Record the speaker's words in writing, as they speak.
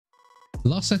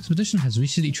Last Expedition has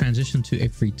recently transitioned to a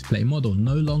free-to-play model,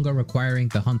 no longer requiring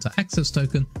the Hunter Access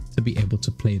token to be able to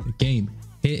play the game.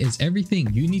 Here is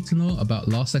everything you need to know about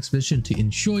Last Expedition to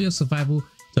ensure your survival,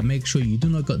 to make sure you do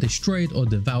not get destroyed or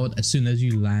devoured as soon as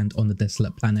you land on the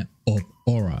desolate planet of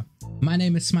Aura. My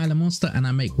name is Smilinmonster and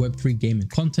I make Web3 gaming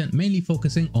content mainly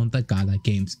focusing on the Gala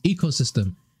games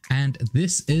ecosystem. And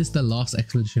this is the Last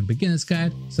Expedition Beginner's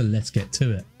Guide, so let's get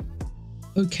to it.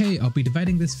 Okay, I'll be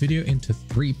dividing this video into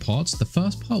 3 parts. The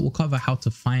first part will cover how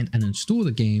to find and install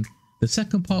the game. The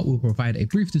second part will provide a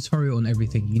brief tutorial on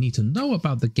everything you need to know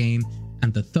about the game.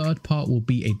 And the third part will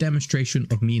be a demonstration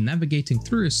of me navigating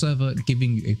through a server,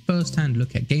 giving you a first-hand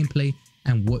look at gameplay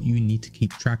and what you need to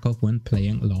keep track of when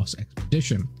playing Last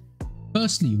Expedition.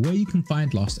 Firstly, where you can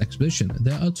find Last Expedition,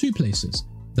 there are 2 places.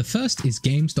 The first is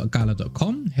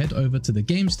games.gala.com. Head over to the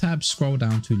Games tab, scroll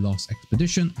down to Last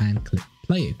Expedition and click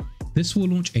Play. This will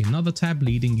launch another tab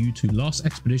leading you to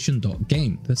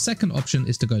lastexpedition.game. The second option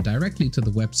is to go directly to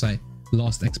the website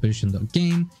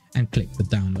lastexpedition.game and click the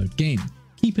download game.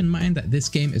 Keep in mind that this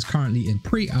game is currently in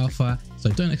pre-alpha, so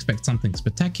don't expect something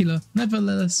spectacular.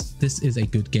 Nevertheless, this is a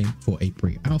good game for a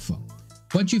pre-alpha.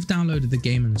 Once you've downloaded the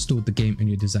game and installed the game in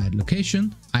your desired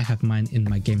location, I have mine in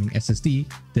my gaming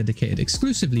SSD dedicated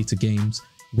exclusively to games.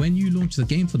 When you launch the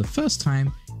game for the first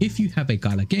time, if you have a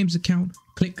Gala Games account,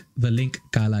 click the link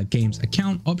Gala Games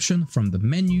account option from the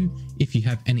menu. If you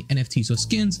have any NFTs or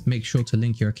skins, make sure to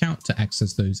link your account to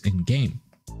access those in game.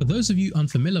 For those of you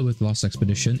unfamiliar with Last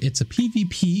Expedition, it's a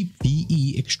PvP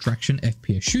VE extraction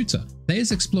FPS shooter.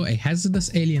 Players explore a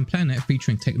hazardous alien planet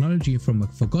featuring technology from a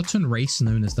forgotten race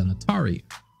known as the Natari.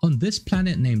 On this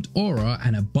planet named Aura,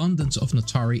 an abundance of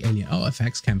Natari alien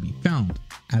artifacts can be found.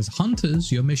 As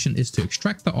hunters, your mission is to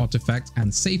extract the artifact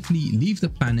and safely leave the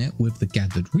planet with the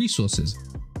gathered resources.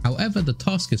 However, the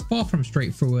task is far from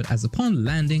straightforward, as upon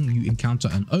landing you encounter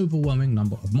an overwhelming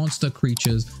number of monster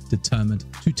creatures determined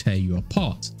to tear you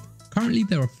apart. Currently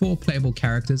there are 4 playable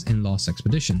characters in Last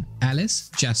Expedition: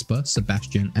 Alice, Jasper,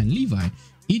 Sebastian and Levi.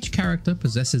 Each character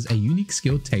possesses a unique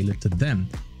skill tailored to them.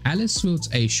 Alice wields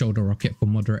a shoulder rocket for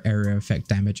moderate area effect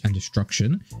damage and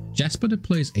destruction. Jasper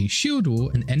deploys a shield wall,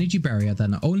 an energy barrier that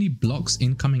not only blocks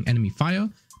incoming enemy fire,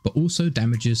 but also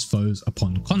damages foes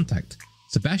upon contact.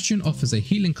 Sebastian offers a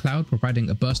healing cloud, providing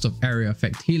a burst of area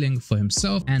effect healing for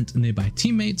himself and nearby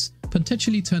teammates,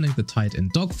 potentially turning the tide in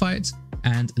dogfights.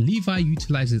 And Levi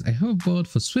utilizes a hoverboard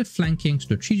for swift flanking,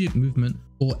 strategic movement,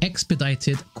 or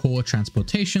expedited core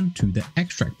transportation to the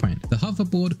extract point. The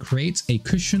hoverboard creates a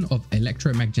cushion of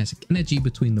electromagnetic energy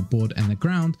between the board and the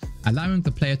ground, allowing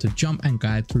the player to jump and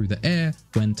glide through the air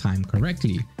when timed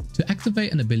correctly. To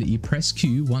activate an ability, press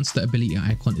Q once the ability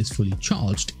icon is fully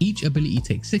charged. Each ability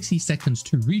takes 60 seconds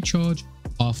to recharge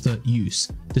after use,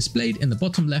 displayed in the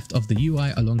bottom left of the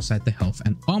UI alongside the health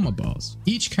and armor bars.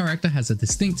 Each character has a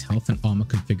distinct health and armor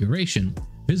configuration,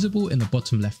 visible in the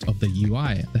bottom left of the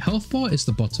UI. The health bar is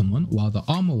the bottom one, while the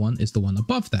armor one is the one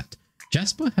above that.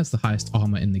 Jasper has the highest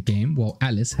armor in the game, while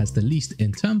Alice has the least.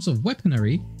 In terms of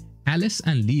weaponry, Alice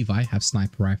and Levi have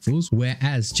sniper rifles,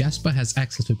 whereas Jasper has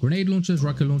access to grenade launchers,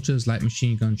 rocket launchers, light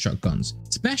machine guns, shotguns.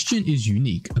 Sebastian is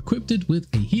unique, equipped with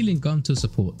a healing gun to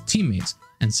support teammates,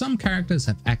 and some characters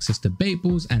have access to bait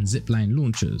balls and zipline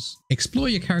launchers. Explore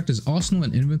your character's arsenal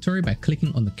and inventory by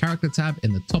clicking on the character tab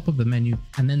in the top of the menu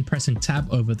and then pressing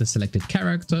tab over the selected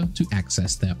character to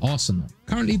access their arsenal.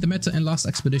 Currently, the meta in Last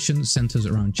Expedition centers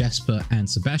around Jasper and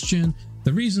Sebastian.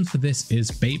 The reason for this is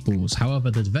bait balls.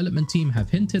 However, the development team have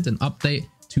hinted an update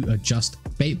to adjust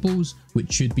bait balls,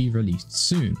 which should be released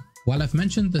soon. While I've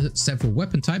mentioned the several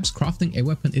weapon types, crafting a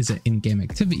weapon is an in-game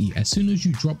activity. As soon as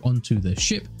you drop onto the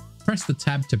ship, press the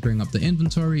tab to bring up the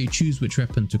inventory, choose which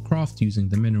weapon to craft using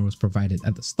the minerals provided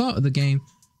at the start of the game.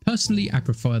 Personally, I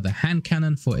prefer the hand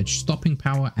cannon for its stopping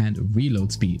power and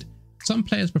reload speed. Some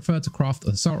players prefer to craft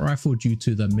an assault rifle due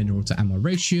to the mineral to ammo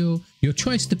ratio. Your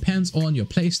choice depends on your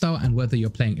playstyle and whether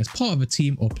you're playing as part of a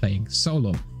team or playing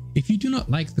solo. If you do not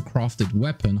like the crafted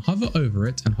weapon, hover over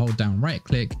it and hold down right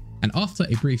click, and after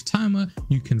a brief timer,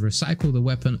 you can recycle the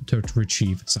weapon to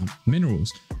retrieve some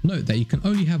minerals. Note that you can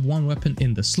only have one weapon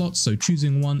in the slot, so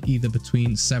choosing one either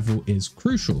between several is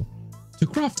crucial. To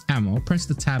craft ammo, press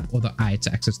the tab or the I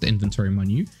to access the inventory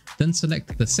menu, then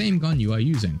select the same gun you are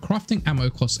using. Crafting ammo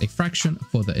costs a fraction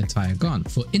for the entire gun.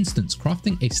 For instance,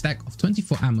 crafting a stack of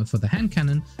 24 ammo for the hand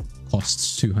cannon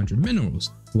costs 200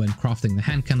 minerals, when crafting the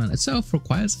hand cannon itself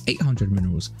requires 800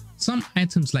 minerals. Some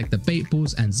items like the bait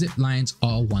balls and zip lines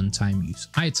are one-time use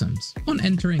items. On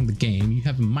entering the game, you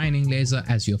have a mining laser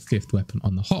as your 5th weapon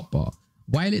on the hotbar.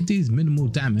 While it deals minimal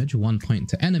damage, 1 point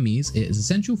to enemies, it is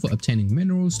essential for obtaining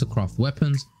minerals to craft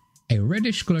weapons. A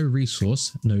reddish glow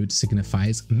resource node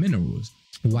signifies minerals,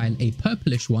 while a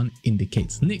purplish one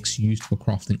indicates nicks used for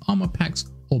crafting armor packs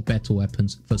or better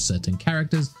weapons for certain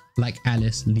characters like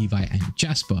Alice, Levi, and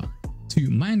Jasper. To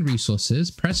mine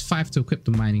resources, press 5 to equip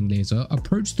the mining laser,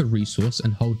 approach the resource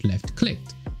and hold left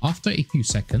clicked. After a few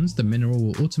seconds, the mineral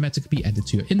will automatically be added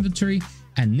to your inventory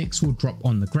and nicks will drop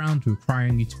on the ground,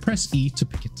 requiring you to press E to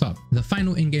pick it up. The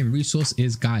final in-game resource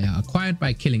is Gaia. Acquired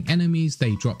by killing enemies,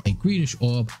 they drop a greenish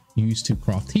orb used to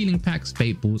craft healing packs,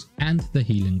 bait balls, and the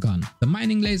healing gun. The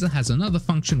mining laser has another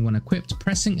function. When equipped,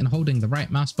 pressing and holding the right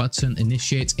mouse button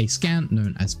initiates a scan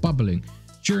known as bubbling.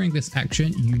 During this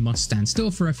action, you must stand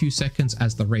still for a few seconds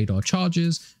as the radar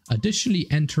charges. Additionally,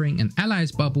 entering an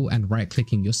ally's bubble and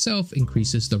right-clicking yourself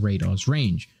increases the radar's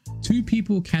range. 2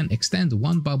 people can extend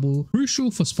one bubble,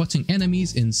 crucial for spotting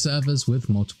enemies in servers with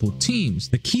multiple teams.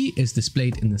 The key is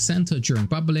displayed in the center during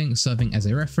bubbling, serving as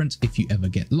a reference if you ever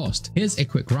get lost. Here's a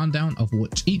quick rundown of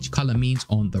what each color means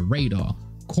on the radar.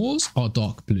 Cores are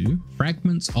dark blue,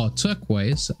 fragments are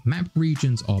turquoise, map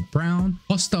regions are brown,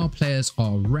 hostile players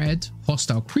are red,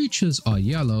 hostile creatures are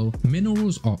yellow,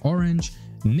 minerals are orange,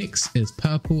 Nyx is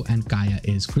purple, and Gaia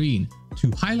is green.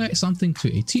 To highlight something to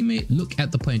a teammate, look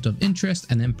at the point of interest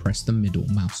and then press the middle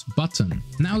mouse button.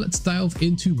 Now let's delve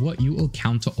into what you will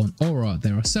counter on Aura.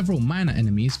 There are several minor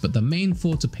enemies, but the main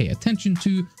 4 to pay attention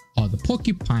to are the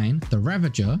Porcupine, the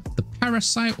Ravager, the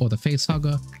Parasite or the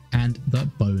Facehugger, and the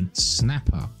Bone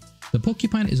Snapper. The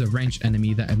Porcupine is a ranged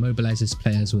enemy that immobilizes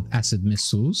players with acid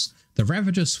missiles. The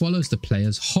Ravager swallows the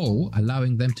players whole,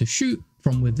 allowing them to shoot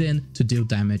from within to deal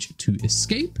damage to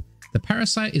escape. The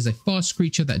Parasite is a fast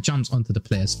creature that jumps onto the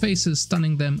players' faces,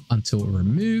 stunning them until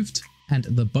removed. And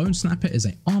the Bone Snapper is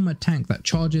an armored tank that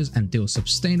charges and deals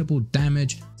sustainable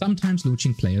damage, sometimes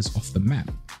launching players off the map.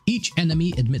 Each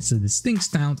enemy emits a distinct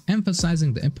sound,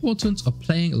 emphasizing the importance of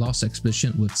playing Last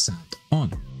Expedition with sound on.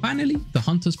 Finally, the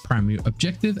Hunter's primary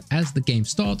objective as the game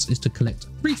starts is to collect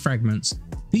 3 fragments.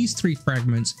 These 3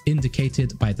 fragments,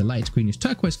 indicated by the light greenish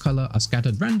turquoise color, are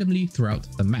scattered randomly throughout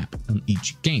the map on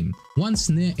each game. Once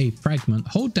near a fragment,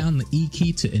 hold down the E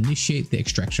key to initiate the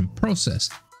extraction process.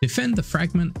 Defend the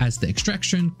fragment as the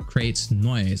extraction creates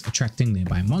noise, attracting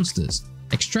nearby monsters.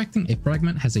 Extracting a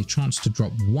fragment has a chance to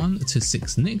drop 1 to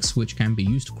 6 nicks, which can be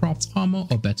used to craft armor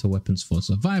or better weapons for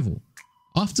survival.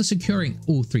 After securing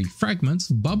all 3 fragments,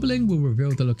 bubbling will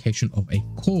reveal the location of a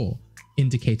core,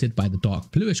 indicated by the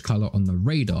dark bluish color on the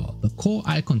radar. The core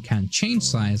icon can change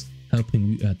size, helping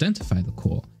you identify the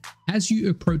core. As you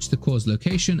approach the core's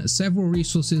location, several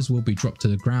resources will be dropped to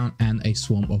the ground and a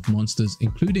swarm of monsters,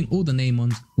 including all the named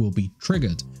ones, will be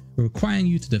triggered, requiring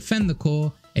you to defend the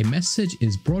core. A message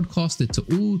is broadcasted to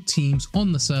all teams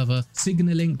on the server,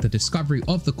 signaling the discovery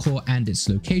of the core and its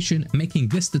location, making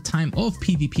this the time of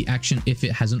PvP action if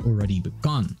it hasn't already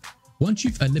begun. Once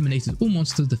you've eliminated all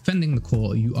monsters defending the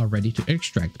core, you are ready to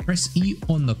extract. Press E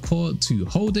on the core to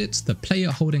hold it. The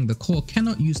player holding the core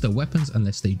cannot use the weapons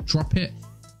unless they drop it.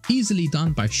 Easily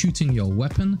done by shooting your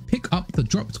weapon. Pick up the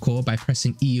dropped core by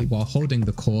pressing E while holding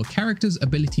the core. Characters'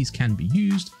 abilities can be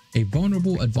used, a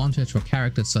vulnerable advantage for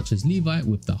characters such as Levi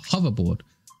with the hoverboard.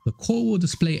 The core will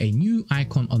display a new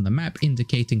icon on the map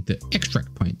indicating the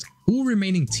extract point. All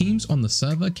remaining teams on the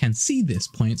server can see this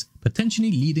point,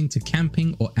 potentially leading to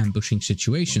camping or ambushing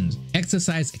situations.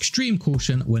 Exercise extreme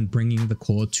caution when bringing the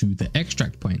core to the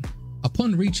extract point.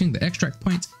 Upon reaching the extract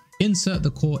point, insert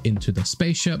the core into the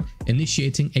spaceship,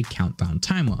 initiating a countdown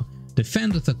timer.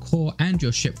 Defend the core and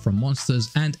your ship from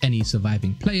monsters and any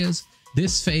surviving players.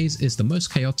 This phase is the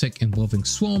most chaotic, involving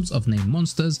swarms of named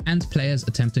monsters and players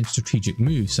attempting strategic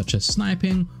moves such as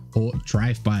sniping or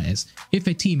drive-bys. If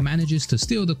a team manages to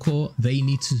steal the core, they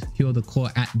need to secure the core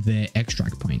at their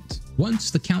extract point. Once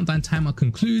the countdown timer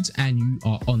concludes and you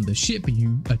are on the ship,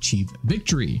 you achieve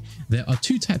victory. There are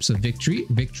 2 types of victory: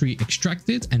 victory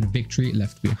extracted and victory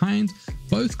left behind.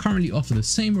 Both currently offer the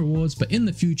same rewards, but in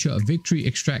the future, victory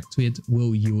extracted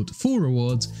will yield full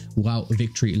rewards, while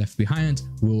victory left behind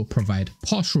will provide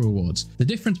partial rewards. The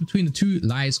difference between the 2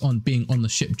 lies on being on the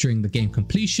ship during the game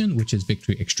completion, which is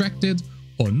victory extracted,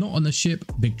 or not on the ship,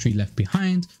 victory left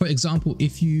behind. For example,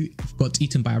 if you got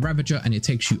eaten by a Ravager and it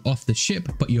takes you off the ship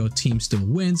but your team still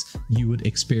wins, you would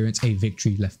experience a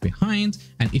victory left behind,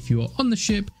 and if you are on the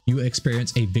ship, you will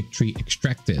experience a victory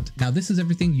extracted. Now this is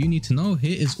everything you need to know.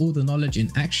 Here is all the knowledge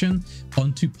in action.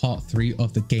 On to part 3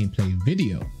 of the gameplay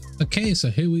video. Okay,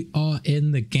 so here we are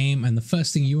in the game, and the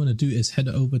first thing you want to do is head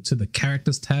over to the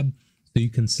characters tab so you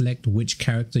can select which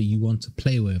character you want to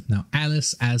play with. Now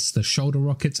Alice has the shoulder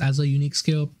rockets as a unique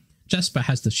skill, Jasper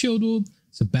has the shield orb,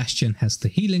 Sebastian has the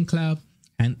healing cloud,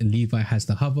 and Levi has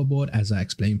the hoverboard as I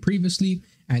explained previously,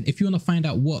 And if you want to find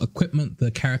out what equipment the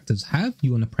characters have,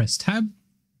 you want to press tab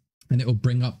and it will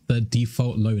bring up the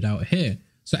default loadout here.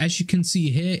 So as you can see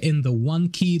here in the 1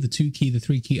 key, the 2 key, the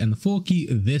 3 key, and the 4 key,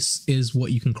 this is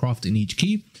what you can craft in each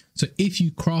key. So if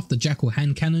you craft the Jackal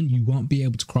hand cannon, you won't be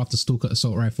able to craft the Stalker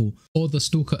assault rifle or the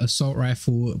Stalker assault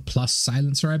rifle plus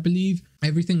silencer, I believe.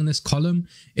 Everything in this column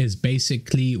is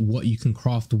basically what you can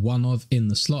craft one of in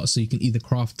the slot. So you can either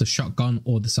craft the shotgun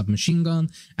or the submachine gun,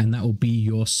 and that will be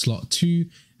your slot 2.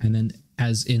 And then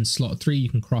as in slot 3, you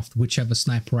can craft whichever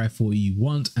sniper rifle you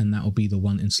want, and that will be the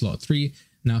one in slot 3.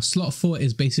 Now, slot 4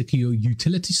 is basically your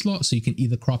utility slot, so you can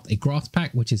either craft a graft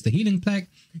pack, which is the healing pack,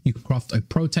 you can craft a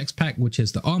Protex pack, which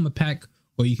is the armor pack,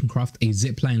 or you can craft a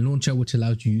zipline launcher, which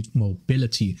allows you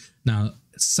mobility. Now,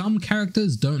 some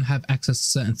characters don't have access to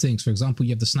certain things. For example,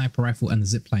 you have the sniper rifle and the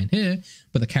zipline here,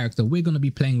 but the character we're going to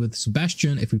be playing with,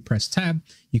 Sebastian, if we press tab,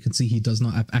 you can see he does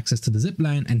not have access to the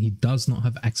zipline and he does not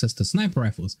have access to sniper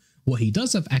rifles. What he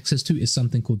does have access to is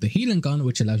something called the healing gun,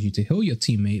 which allows you to heal your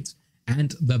teammates,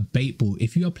 and the bait ball.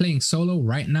 If you are playing solo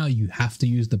right now, you have to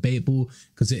use the bait ball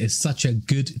because it is such a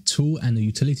good tool and a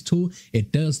utility tool.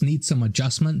 It does need some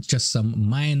adjustments, just some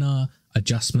minor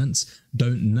adjustments.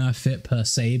 Don't nerf it per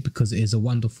se because it is a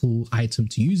wonderful item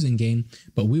to use in game,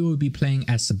 but we will be playing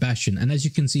as Sebastian. And as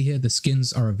you can see here, the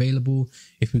skins are available.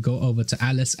 If we go over to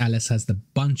Alice, Alice has the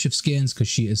bunch of skins because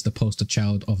she is the poster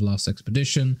child of Last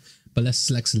Expedition. But let's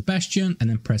select Sebastian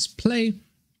and then press play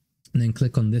and then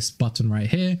click on this button right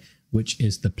here, which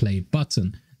is the play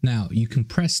button. Now you can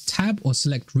press tab or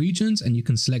select regions and you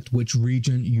can select which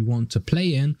region you want to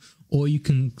play in, or you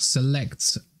can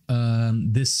select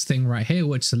this thing right here,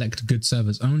 which select good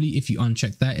servers only. If you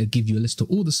uncheck that, it'll give you a list of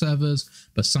all the servers,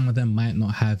 but some of them might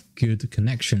not have good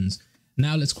connections.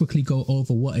 Now let's quickly go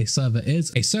over what a server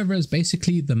is. A server is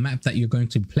basically the map that you're going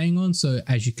to be playing on. So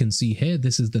as you can see here,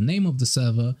 this is the name of the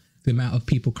server, the amount of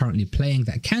people currently playing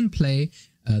that can play,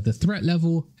 the threat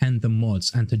level, and the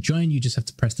mods. And to join, you just have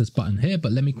to press this button here,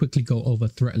 but let me quickly go over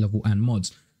threat level and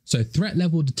mods. So threat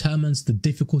level determines the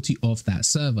difficulty of that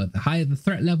server. The higher the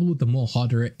threat level, the more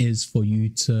harder it is for you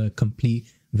to complete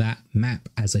that map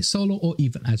as a solo or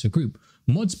even as a group.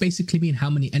 Mods basically mean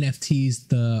how many NFTs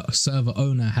the server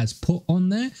owner has put on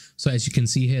there. So as you can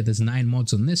see here, there's 9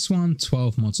 mods on this one,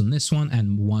 12 mods on this one,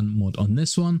 and 1 mod on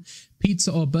this one.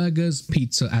 Pizza or burgers,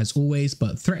 pizza as always,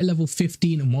 but threat level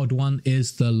 15 mod 1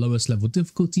 is the lowest level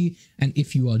difficulty. And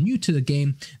if you are new to the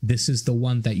game, this is the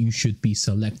one that you should be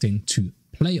selecting to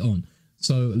play on.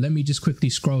 So let me just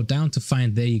quickly scroll down to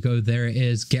find, there you go, there it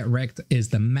is. Get Wrecked is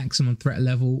the maximum threat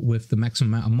level with the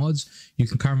maximum amount of mods. You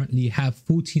can currently have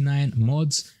 49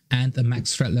 mods and a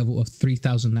max threat level of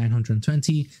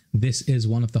 3,920. This is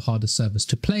one of the hardest servers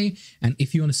to play. And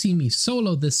if you want to see me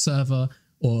solo this server,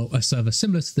 or a server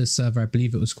similar to this server, I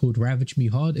believe it was called Ravage Me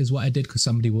Hard is what I did because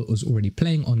somebody was already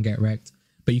playing on Get Wrecked.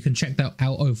 But you can check that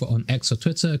out over on X or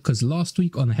Twitter, because last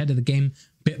week on Ahead of the Game,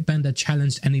 Bitbender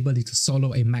challenged anybody to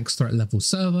solo a max threat level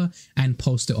server and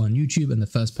post it on YouTube, and the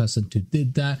first person who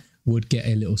did that would get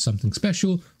a little something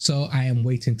special. So I am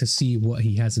waiting to see what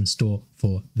he has in store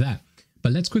for that.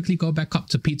 But let's quickly go back up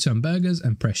to Pizza and Burgers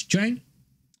and press join.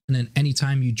 And then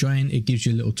anytime you join, it gives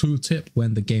you a little tooltip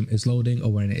when the game is loading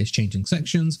or when it is changing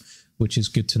sections, which is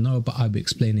good to know, but I'll be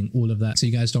explaining all of that so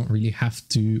you guys don't really have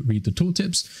to read the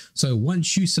tooltips. So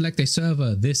once you select a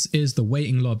server, this is the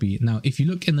waiting lobby. Now, if you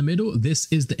look in the middle, this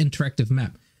is the interactive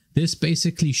map. This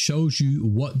basically shows you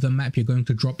what the map you're going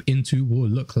to drop into will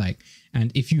look like. And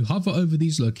if you hover over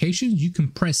these locations, you can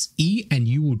press E and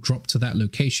you will drop to that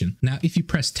location. Now, if you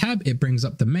press tab, it brings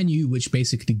up the menu, which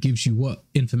basically gives you what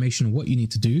information on what you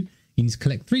need to do. You need to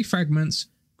collect 3 fragments,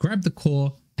 grab the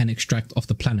core, and extract off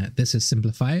the planet. This is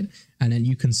simplified. And then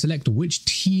you can select which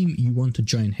team you want to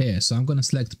join here. So I'm going to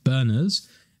select burners.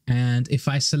 And if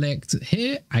I select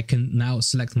here, I can now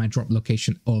select my drop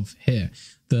location of here.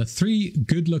 The 3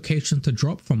 good locations to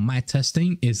drop from my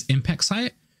testing is Impact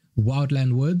Site,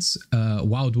 Wildland Woods,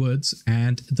 Wild Woods,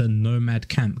 and the Nomad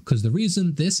Camp. Because the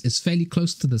reason this is fairly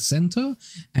close to the center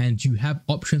and you have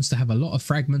options to have a lot of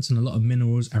fragments and a lot of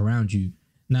minerals around you.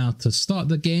 Now to start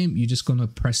the game, you're just going to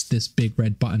press this big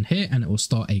red button here and it will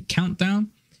start a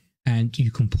countdown. And you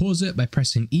can pause it by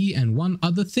pressing E. And one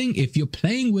other thing, if you're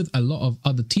playing with a lot of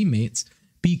other teammates,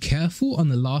 be careful on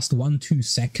the last 1-2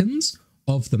 seconds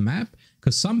of the map,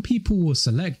 because some people will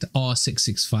select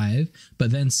R665, but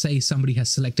then say somebody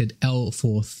has selected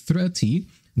L430,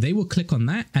 they will click on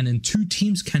that and then 2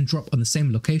 teams can drop on the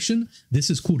same location.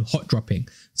 This is called hot dropping.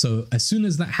 So as soon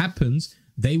as that happens,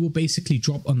 they will basically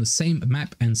drop on the same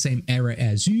map and same area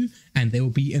as you, and they will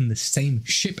be in the same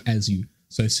ship as you.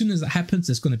 So as soon as that happens,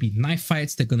 there's going to be knife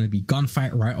fights, there's going to be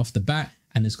gunfight right off the bat,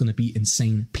 and it's going to be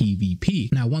insane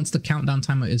PvP. Now, once the countdown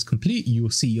timer is complete, you will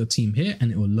see your team here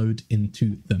and it will load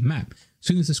into the map. As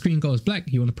soon as the screen goes black,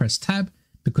 you want to press tab,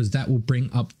 because that will bring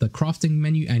up the crafting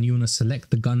menu and you want to select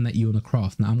the gun that you want to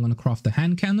craft. Now I'm going to craft the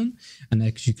hand cannon, and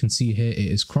as you can see here, it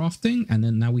is crafting. And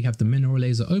then now we have the mineral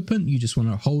laser open. You just want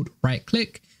to hold right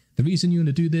click. The reason you want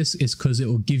to do this is because it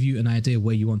will give you an idea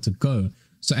where you want to go.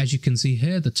 So as you can see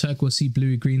here, the turquoisey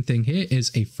bluey green thing here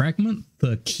is a fragment.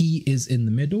 The key is in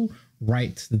the middle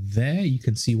right there. You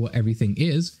can see what everything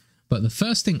is. But the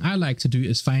first thing I like to do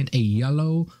is find a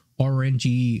yellow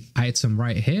orangey item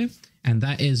right here, and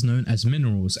that is known as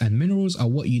minerals. And minerals are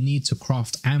what you need to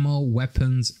craft ammo,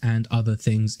 weapons, and other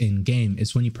things in game.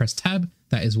 It's when you press tab,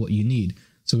 that is what you need.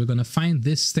 So we're going to find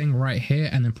this thing right here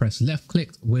and then press left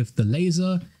click with the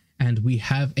laser, and we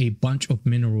have a bunch of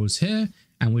minerals here,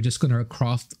 and we're just going to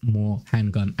craft more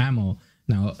handgun ammo.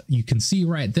 Now you can see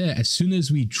right there, as soon as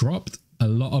we dropped, a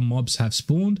lot of mobs have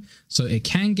spawned, so it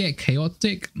can get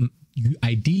chaotic. You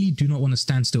ideally do not want to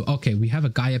stand still. Okay, we have a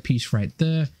Gaia piece right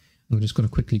there. I'm just going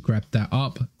to quickly grab that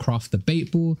up, craft the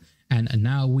bait ball, and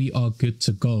now we are good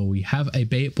to go. We have a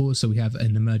bait ball, so we have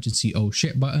an emergency oh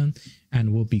shit button,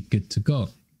 and we'll be good to go.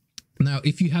 Now,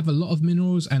 if you have a lot of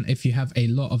minerals and if you have a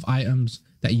lot of items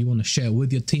that you want to share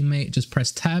with your teammate, just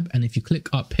press tab, and if you click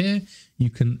up here, you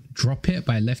can drop it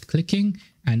by left clicking,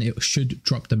 and it should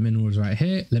drop the minerals right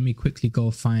here. Let me quickly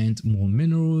go find more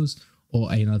minerals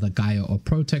or another Gaia or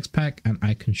Protex pack, and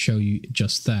I can show you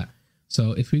just that.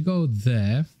 So if we go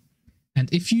there,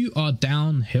 and if you are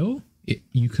downhill,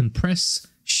 you can press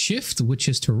shift, which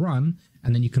is to run,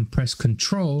 and then you can press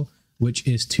control, which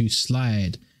is to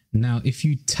slide. Now, if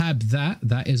you tab that,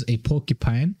 that is a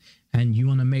porcupine, and you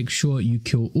want to make sure you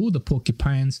kill all the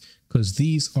porcupines, because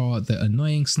these are the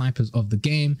annoying snipers of the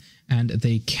game, and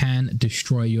they can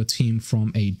destroy your team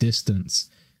from a distance.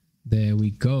 There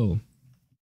we go.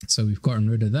 So we've gotten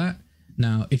rid of that.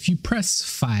 Now, if you press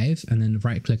 5 and then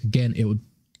right click again, it will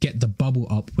get the bubble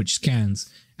up which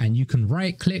scans, and you can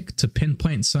right click to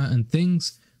pinpoint certain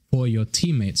things for your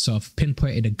teammates. So I've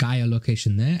pinpointed a Gaia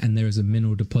location there, and there is a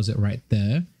mineral deposit right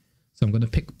there. So I'm going to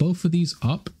pick both of these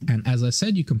up, and as I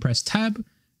said, you can press tab,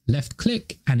 left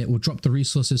click, and it will drop the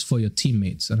resources for your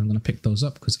teammates. And I'm going to pick those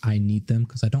up because I need them,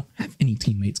 because I don't have any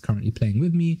teammates currently playing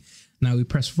with me. Now we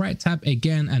press right tab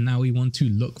again, and now we want to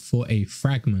look for a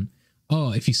fragment.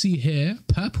 Oh, if you see here,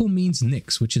 purple means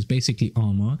Nyx, which is basically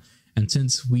armor. And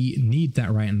since we need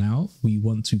that right now, we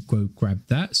want to go grab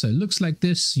that. So it looks like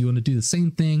this. You want to do the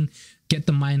same thing, get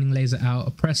the mining laser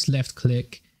out, press left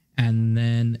click, and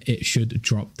then it should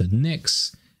drop the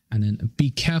Nyx. And then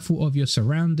be careful of your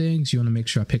surroundings. You want to make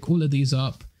sure I pick all of these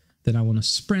up. Then I want to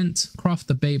sprint, craft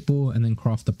the bait ball, and then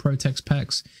craft the Protex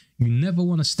packs. You never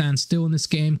want to stand still in this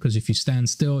game, because if you stand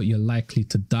still, you're likely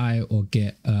to die or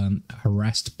get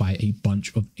harassed by a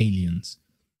bunch of aliens.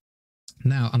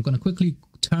 Now, I'm going to quickly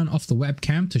turn off the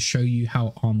webcam to show you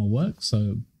how armor works.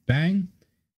 So bang,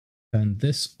 turn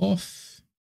this off.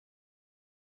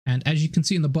 And as you can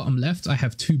see in the bottom left, I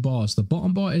have 2 bars. The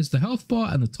bottom bar is the health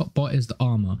bar and the top bar is the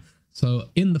armor. So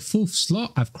in the 4th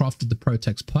slot, I've crafted the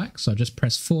Protex pack. So I just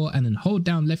press 4 and then hold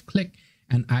down left click,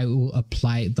 and I will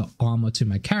apply the armor to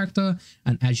my character.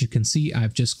 And as you can see,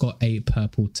 I've just got a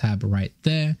purple tab right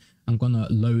there. I'm going to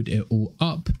load it all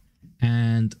up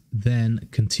and then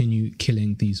continue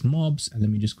killing these mobs. And let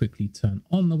me just quickly turn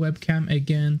on the webcam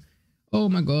again. Oh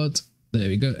my God. There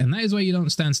we go. And that is why you don't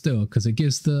stand still, because it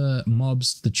gives the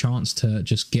mobs the chance to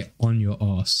just get on your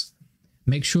ass.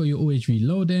 Make sure you're always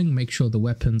reloading. Make sure the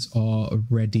weapons are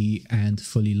ready and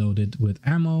fully loaded with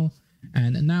ammo.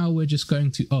 And now we're just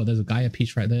going to, oh, there's a Gaia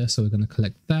piece right there. So we're going to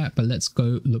collect that, but let's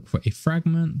go look for a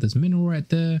fragment. There's mineral right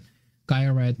there,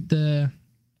 Gaia right there.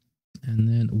 And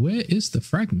then where is the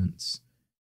fragments?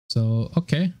 So,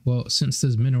 okay, well, since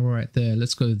there's mineral right there,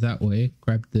 let's go that way.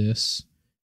 Grab this,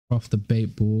 craft the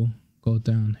bait ball, go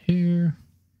down here,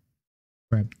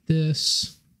 grab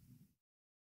this.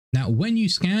 Now, when you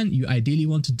scan, you ideally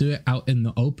want to do it out in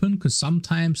the open, because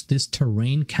sometimes this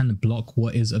terrain can block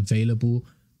what is available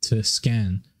to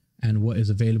scan and what is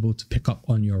available to pick up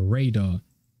on your radar.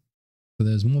 So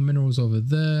there's more minerals over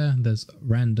there. There's a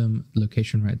random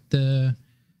location right there.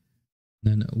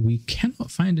 Then we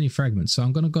cannot find any fragments. So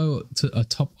I'm going to go to a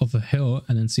top of a hill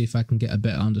and then see if I can get a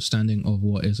better understanding of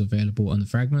what is available on the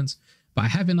fragments. But I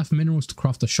have enough minerals to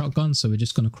craft a shotgun, so we're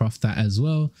just going to craft that as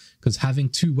well, because having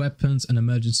 2 weapons, an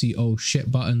emergency oh shit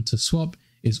button to swap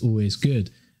is always good.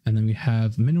 And then we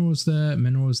have minerals there,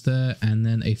 and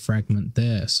then a fragment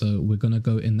there. So we're going to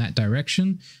go in that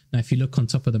direction. Now, if you look on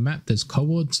top of the map, there's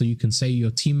coord. So you can say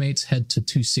your teammates head to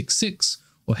 266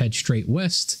 or head straight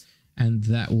west. and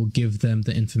that will give them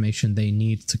the information they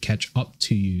need to catch up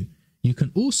to you. You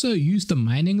can also use the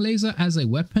mining laser as a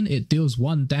weapon. It deals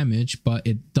 1 damage, but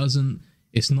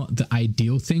it's not the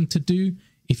ideal thing to do.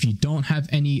 If you don't have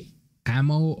any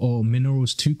ammo or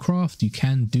minerals to craft, you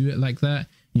can do it like that.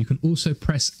 You can also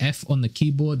press F on the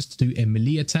keyboard to do a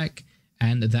melee attack,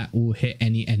 and that will hit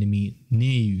any enemy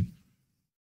near you.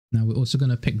 Now we're also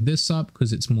going to pick this up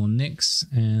because it's more nicks,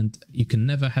 and you can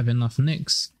never have enough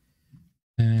nicks.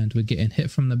 And we're getting hit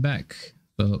from the back,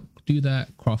 so do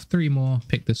that, craft 3 more,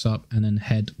 pick this up, and then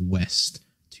head west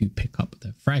to pick up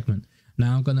the fragment.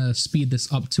 Now I'm going to speed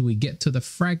this up till we get to the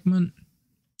fragment,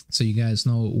 so you guys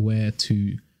know where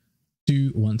to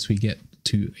do once we get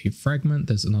to a fragment.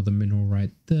 There's another mineral right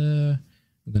there.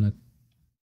 We're going to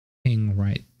ping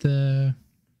right there.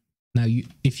 Now,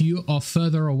 if you are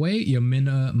further away, your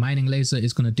mining laser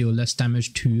is going to deal less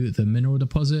damage to the mineral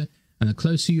deposit, and the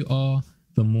closer you are,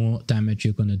 the more damage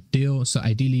you're going to deal. So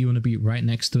ideally you want to be right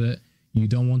next to it. You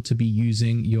don't want to be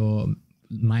using your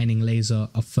mining laser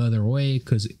further away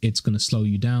because it's going to slow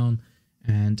you down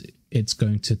and it's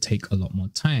going to take a lot more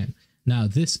time. Now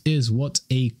this is what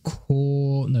a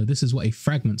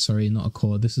fragment, sorry, not a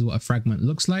core. This is what a fragment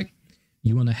looks like.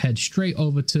 You want to head straight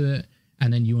over to it,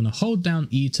 and then you want to hold down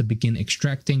E to begin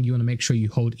extracting. You want to make sure you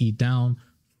hold E down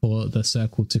for the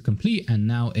circle to complete, and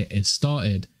now it is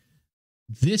started.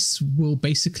 This will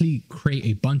basically create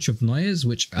a bunch of noise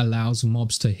which allows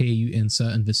mobs to hear you in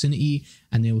certain vicinity,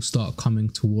 and they will start coming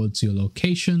towards your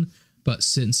location. But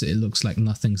since it looks like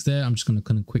nothing's there, I'm just going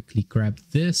to quickly grab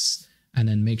this and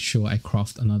then make sure I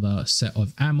craft another set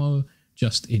of ammo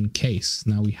just in case.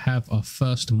 Now we have our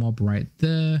first mob right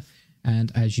there,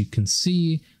 and as you can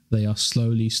see, they are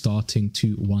slowly starting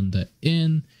to wander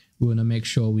in. We want to make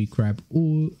sure we grab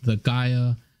all the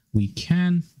Gaia we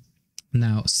can.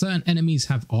 Now, certain enemies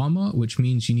have armor, which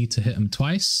means you need to hit them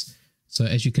twice. So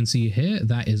as you can see here,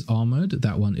 that is armored.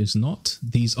 That one is not.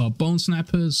 These are bone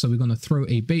snappers. So we're going to throw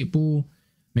a bait ball,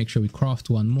 make sure we craft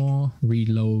 1 more,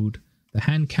 reload the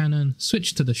hand cannon,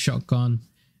 switch to the shotgun,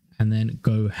 and then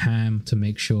go ham to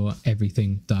make sure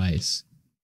everything dies.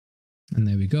 And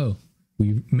there we go.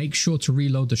 We make sure to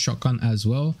reload the shotgun as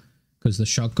well, because the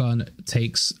shotgun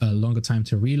takes a longer time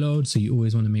to reload. So you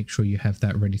always want to make sure you have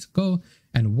that ready to go.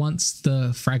 And once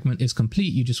the fragment is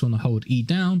complete, you just want to hold E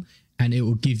down and it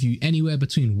will give you anywhere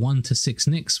between 1 to 6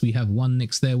 nicks. We have 1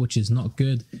 nicks there, which is not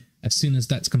good. As soon as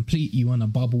that's complete, you want to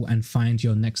bubble and find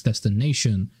your next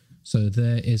destination. So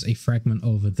there is a fragment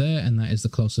over there, and that is the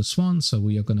closest one. So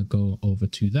we are going to go over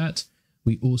to that.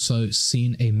 We also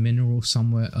seen a mineral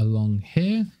somewhere along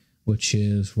here, which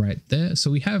is right there. So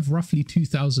we have roughly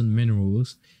 2,000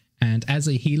 minerals. And as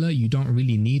a healer, you don't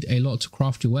really need a lot to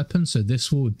craft your weapon. So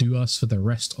this will do us for the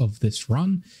rest of this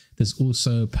run. There's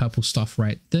also purple stuff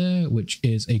right there, which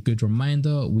is a good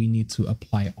reminder. We need to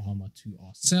apply armor to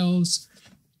ourselves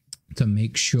to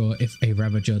make sure if a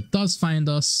Ravager does find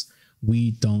us, we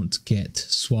don't get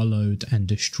swallowed and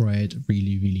destroyed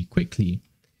really, really quickly.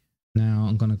 Now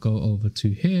I'm going to go over to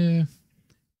here,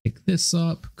 pick this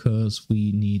up because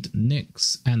we need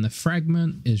nicks, and the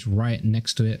fragment is right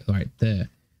next to it right there.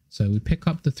 So we pick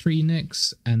up the 3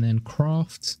 nicks and then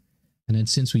craft. And then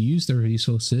since we use the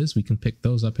resources, we can pick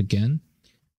those up again.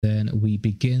 Then we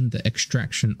begin the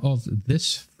extraction of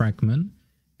this fragment.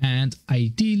 And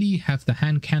ideally have the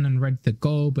hand cannon ready to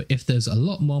go. But if there's a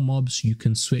lot more mobs, you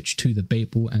can switch to the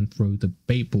bait ball and throw the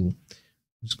bait ball.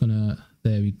 I'm just gonna,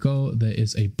 there we go. There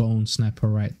is a bone snapper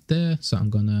right there. So I'm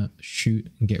gonna shoot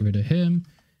and get rid of him.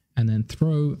 And then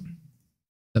throw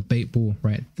the bait ball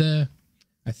right there.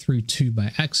 I threw 2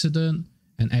 by accident,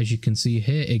 and as you can see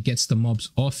here, it gets the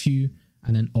mobs off you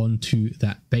and then onto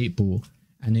that bait ball,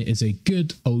 and it is a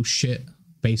good oh shit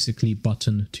basically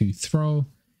button to throw.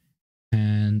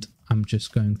 And I'm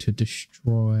just going to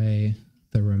destroy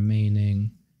the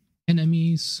remaining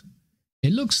enemies.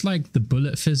 It looks like the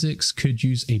bullet physics could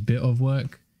use a bit of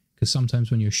work, because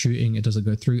sometimes when you're shooting it doesn't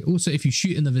go through. Also, if you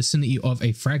shoot in the vicinity of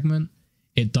a fragment,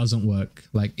 it doesn't work.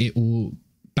 Like, it will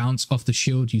bounce off the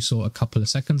shield you saw a couple of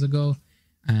seconds ago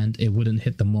and it wouldn't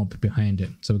hit the mob behind it.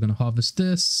 So we're going to harvest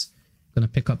this, going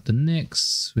to pick up the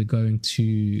nicks, we're going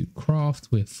to craft,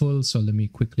 we're full, so let me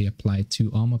quickly apply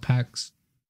 2 armor packs.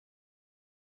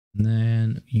 And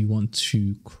then you want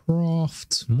to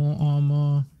craft more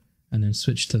armor and then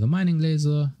switch to the mining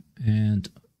laser and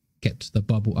get the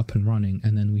bubble up and running.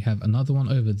 And then we have another one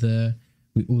over there.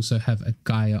 We also have a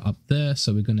Gaia up there,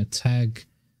 so we're going to tag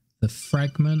the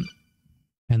fragment.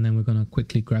 And then we're going to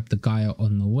quickly grab the Gaia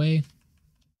on the way.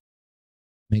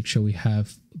 Make sure we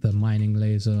have the mining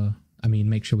laser.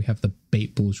 Make sure we have the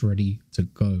bait balls ready to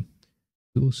go.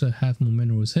 We also have more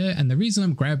minerals here, and the reason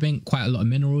I'm grabbing quite a lot of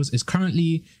minerals is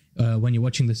currently when you're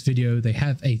watching this video, they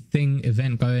have a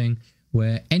event going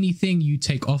where anything you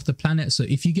take off the planet, so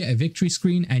if you get a victory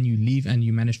screen and you leave and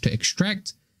you manage to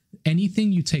extract,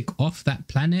 anything you take off that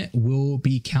planet will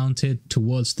be counted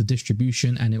towards the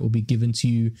distribution and it will be given to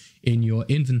you in your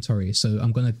inventory. So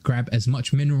I'm going to grab as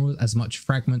much minerals, as much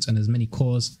fragments, and as many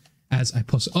cores as I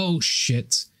possibly. Oh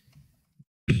shit.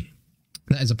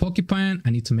 That is a porcupine. I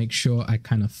need to make sure I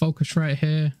kind of focus right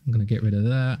here. I'm going to get rid of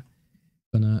that.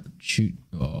 I'm going to shoot.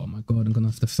 Oh my god, I'm going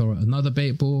to have to throw another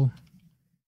bait ball.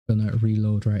 I'm going to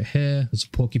reload right here. There's a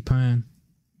porcupine.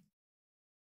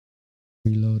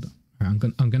 Reload. I'm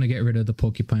gonna get rid of the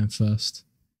porcupine first.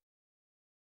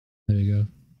 There we go.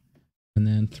 And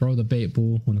then throw the bait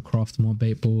ball. Want to craft more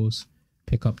bait balls.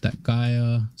 Pick up that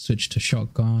Gaia. Switch to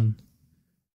shotgun.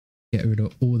 Get rid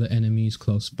of all the enemies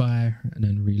close by. And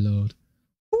then reload.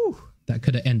 Whew, that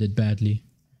could have ended badly.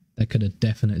 That could have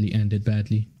definitely ended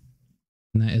badly.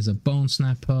 And that is a bone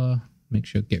snapper. Make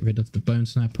sure get rid of the bone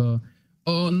snapper.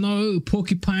 Oh no,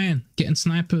 porcupine getting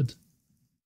sniped.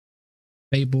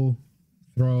 Bait ball.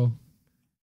 Throw.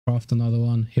 Craft another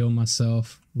one, heal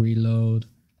myself, reload,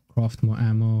 craft more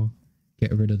ammo,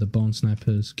 get rid of the bone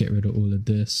snappers, get rid of all of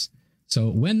this. So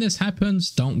when this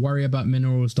happens, don't worry about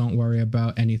minerals, don't worry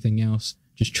about anything else,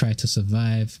 just try to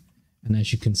survive. And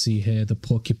as you can see here, the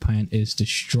porcupine is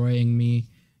destroying me.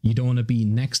 You don't want to be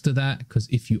next to that, because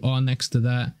if you are next to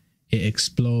that, it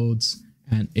explodes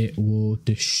and it will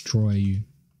destroy you.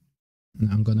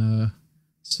 Now I'm gonna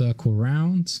circle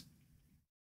around.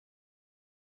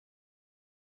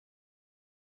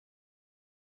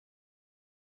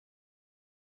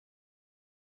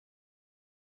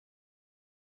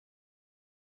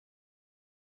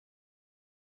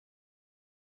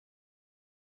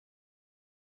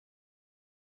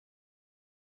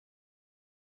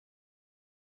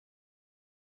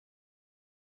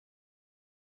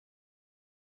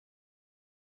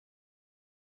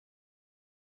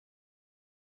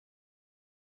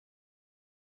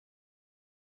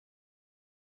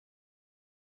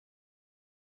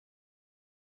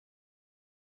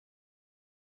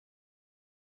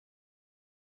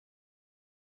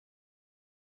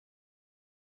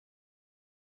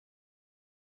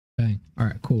 Bang. All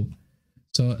right, cool.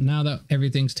 So now that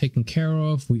everything's taken care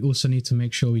of, we also need to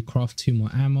make sure we craft 2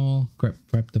 more ammo.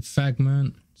 Grab the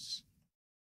fragments,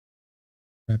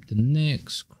 grab the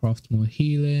nicks, craft more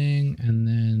healing, and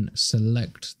then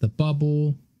select the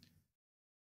bubble.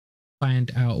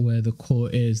 Find out where the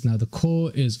core is. Now the core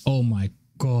is, oh my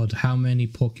god, how many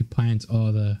porcupines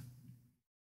are there?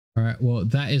 All right, well,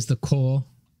 that is the core,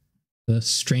 the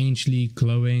strangely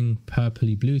glowing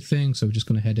purpley blue thing. So we're just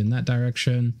going to head in that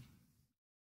direction.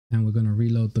 And we're going to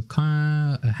reload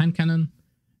the hand cannon.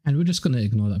 And we're just going to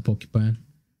ignore that porcupine.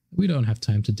 We don't have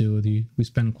time to deal with you. We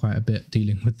spend quite a bit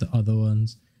dealing with the other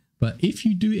ones. But if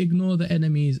you do ignore the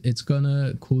enemies, it's going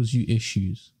to cause you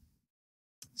issues.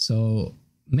 So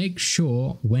make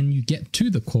sure when you get to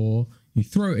the core, you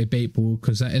throw a bait ball,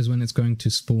 because that is when it's going to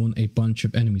spawn a bunch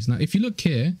of enemies. Now, if you look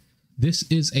here, this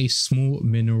is a small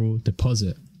mineral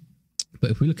deposit.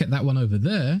 But if we look at that one over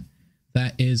there,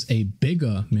 that is a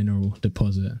bigger mineral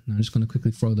deposit. Now I'm just going to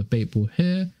quickly throw the bait ball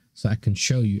here so I can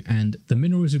show you. And the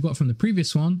minerals we got from the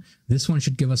previous one, this one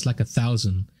should give us like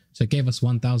 1,000. So it gave us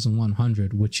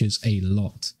 1,100, which is a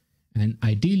lot. And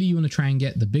ideally you want to try and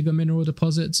get the bigger mineral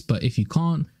deposits, but if you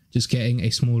can't, just getting a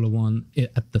smaller one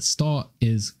at the start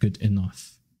is good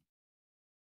enough.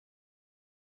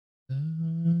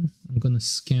 I'm going to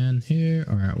scan here.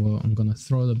 All right, well, I'm going to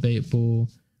throw the bait ball,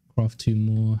 craft 2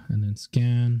 more, and then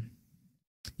scan.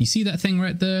 You see that thing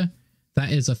right there?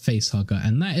 That is a face hugger.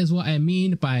 And that is what I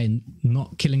mean by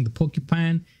not killing the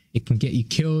porcupine. It can get you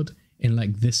killed in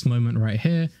like this moment right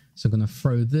here. So I'm going to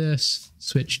throw this,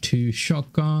 switch to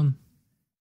shotgun.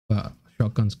 But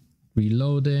shotgun's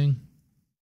reloading.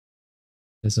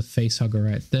 There's a face hugger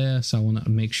right there. So I want to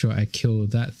make sure I kill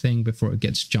that thing before it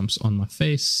jumps on my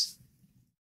face.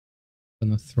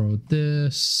 Gonna throw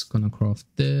this, gonna craft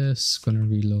this, gonna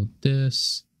reload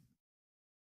this.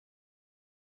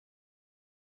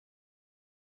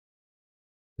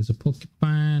 There's a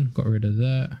porcupine, got rid of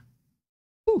that.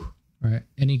 Whew. All right,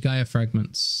 any Gaia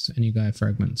fragments? Any Gaia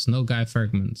fragments? No Gaia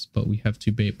fragments, but we have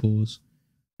 2 bait balls.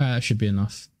 That should be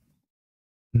enough.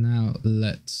 Now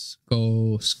let's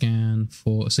go scan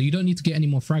for, so you don't need to get any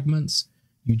more fragments.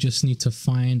 You just need to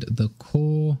find the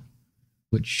core,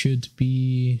 which should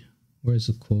be, where's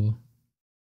the core?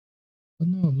 Oh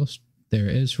no, I've lost, there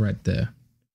it is right there.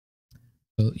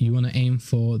 So you want to aim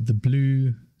for the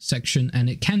blue section, and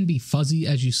it can be fuzzy.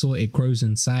 As you saw, it grows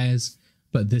in size,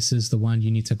 but this is the one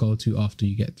you need to go to after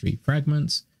you get 3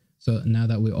 fragments. So now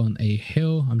that we're on a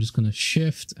hill, I'm just going to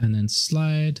shift and then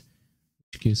slide,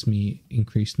 which gives me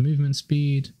increased movement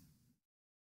speed.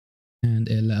 And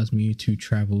it allows me to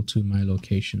travel to my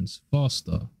locations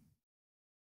faster.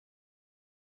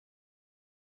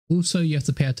 Also, you have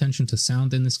to pay attention to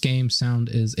sound in this game. Sound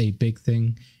is a big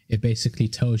thing. It basically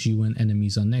tells you when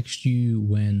enemies are next to you,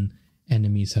 when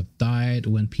enemies have died,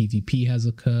 when PvP has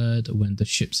occurred, when the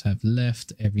ships have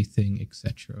left, everything,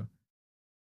 etc.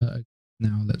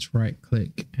 Now let's right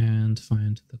click and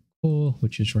find the core,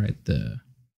 which is right there.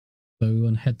 So we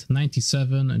want to head to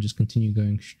 97 and just continue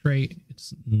going straight.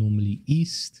 It's normally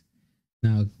east.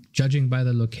 Now, judging by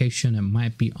the location, it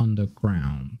might be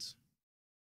underground.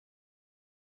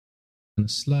 I'm gonna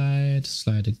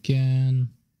slide again.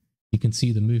 You can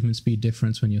see the movement speed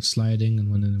difference when you're sliding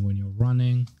and when you're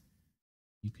running.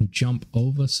 You can jump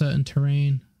over certain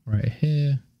terrain right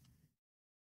here,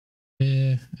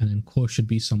 here, and then core should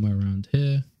be somewhere around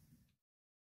here.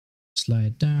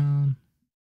 Slide down.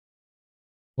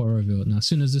 Core revealed. Now, as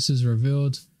soon as this is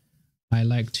revealed, I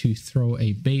like to throw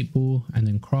a bait ball and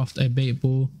then craft a bait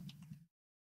ball.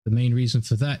 The main reason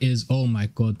for that is, oh my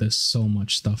god, there's so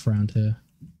much stuff around here.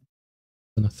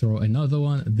 I'm gonna throw another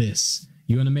one. This.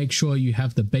 You want to make sure you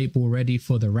have the bait ball ready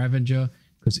for the Ravager,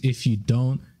 because if you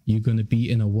don't, you're going to be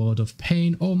in a world of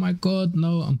pain. Oh my god,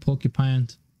 no, I'm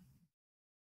porcupined.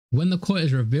 When the core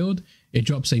is revealed, it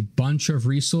drops a bunch of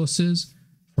resources.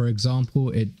 For example,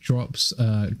 it drops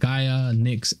Gaia,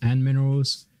 Nyx, and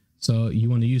minerals. So you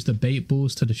want to use the bait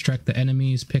balls to distract the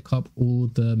enemies, pick up all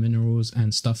the minerals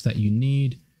and stuff that you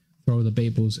need. Throw the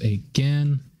bait balls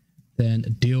again.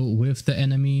 Then deal with the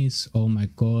enemies. Oh my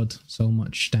god, so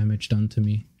much damage done to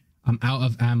me. I'm out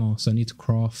of ammo, so I need to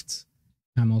craft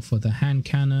ammo for the hand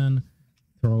cannon.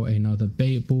 Throw another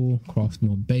bait ball, craft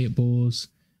more bait balls.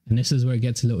 And this is where it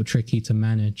gets a little tricky to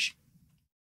manage.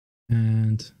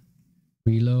 And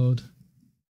reload.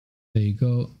 There you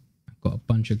go. I've got a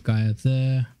bunch of Gaia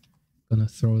there. Gonna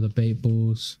throw the bait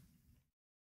balls.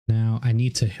 Now I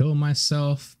need to heal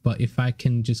myself, but if I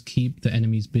can just keep the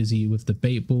enemies busy with the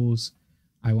bait balls,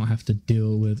 I won't have to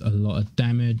deal with a lot of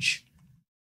damage.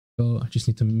 So I just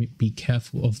need to be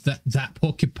careful of that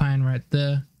porcupine right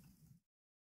there.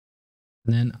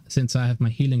 And then since I have my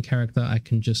healing character, I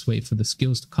can just wait for the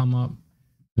skills to come up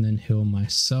and then heal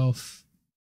myself.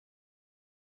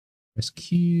 Press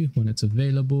Q when it's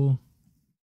available.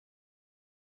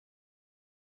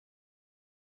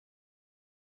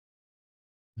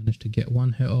 Managed to get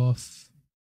one hit off.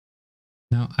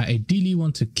 Now I ideally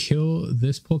want to kill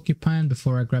this porcupine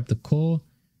before I grab the core,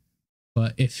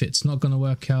 but if it's not going to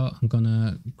work out, I'm going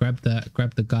to grab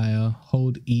the Gaia,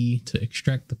 hold E to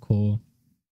extract the core.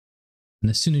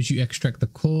 And as soon as you extract the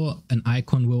core, an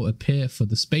icon will appear for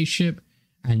the spaceship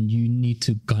and you need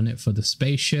to gun it for the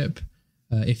spaceship.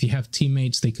 If you have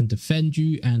teammates, they can defend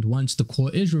you, and once the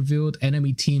core is revealed,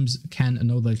 enemy teams can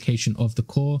know the location of the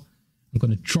core. I'm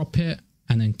going to drop it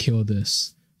and then kill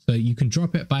this. So you can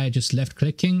drop it by just left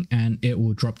clicking and it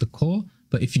will drop the core.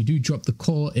 But if you do drop the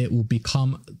core, it will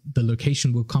become, the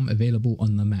location will come available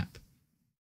on the map.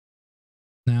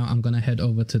 Now I'm going to head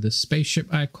over to the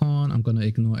spaceship icon. I'm going to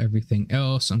ignore everything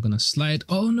else. I'm going to slide.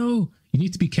 Oh no, you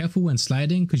need to be careful when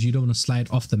sliding because you don't want to slide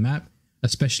off the map,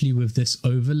 especially with this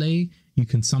overlay. You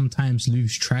can sometimes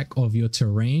lose track of your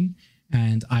terrain,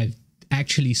 and I've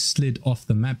actually slid off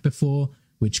the map before,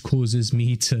 which causes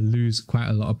me to lose quite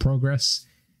a lot of progress.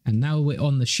 And now we're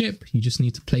on the ship. You just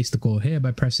need to place the core here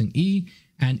by pressing E,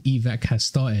 and evac has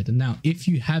started. Now, if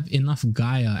you have enough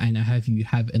Gaia and you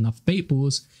have enough bait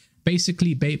balls,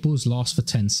 basically bait balls last for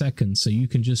 10 seconds. So you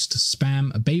can just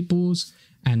spam bait balls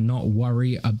and not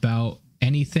worry about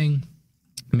anything.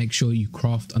 Make sure you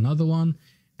craft another one,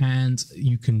 and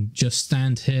you can just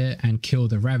stand here and kill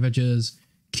the Ravagers,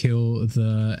 kill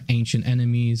the ancient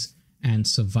enemies, and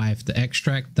survive the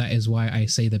extract. That is why I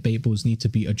say the bait balls need to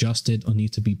be adjusted or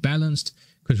need to be balanced,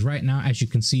 because right now, as you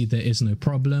can see, there is no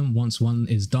problem. Once one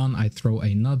is done, I throw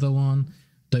another one.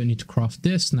 Don't need to craft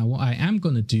this. Now what I am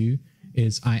going to do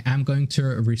is I am going to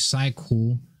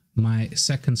recycle my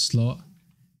second slot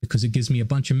because it gives me a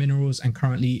bunch of minerals, and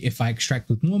currently if I extract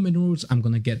with more minerals, I'm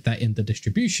going to get that in the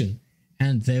distribution.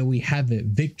 And there we have it,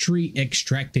 victory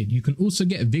extracted. You can also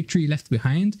get victory left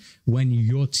behind when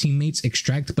your teammates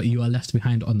extract, but you are left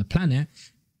behind on the planet.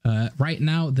 Right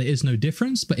now, there is no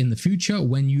difference, but in the future,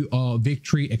 when you are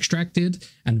victory extracted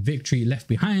and victory left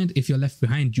behind, if you're left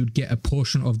behind, you'd get a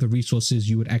portion of the resources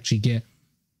you would actually get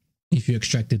if you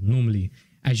extracted normally.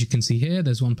 As you can see here,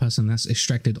 there's one person that's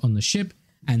extracted on the ship,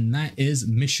 And that is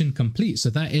mission complete. So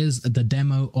that is the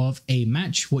demo of a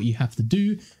match. What you have to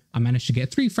do, I managed to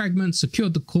get 3 fragments,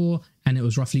 secured the core, and it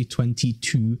was roughly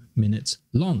 22 minutes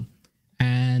long.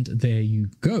 And there you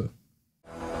go.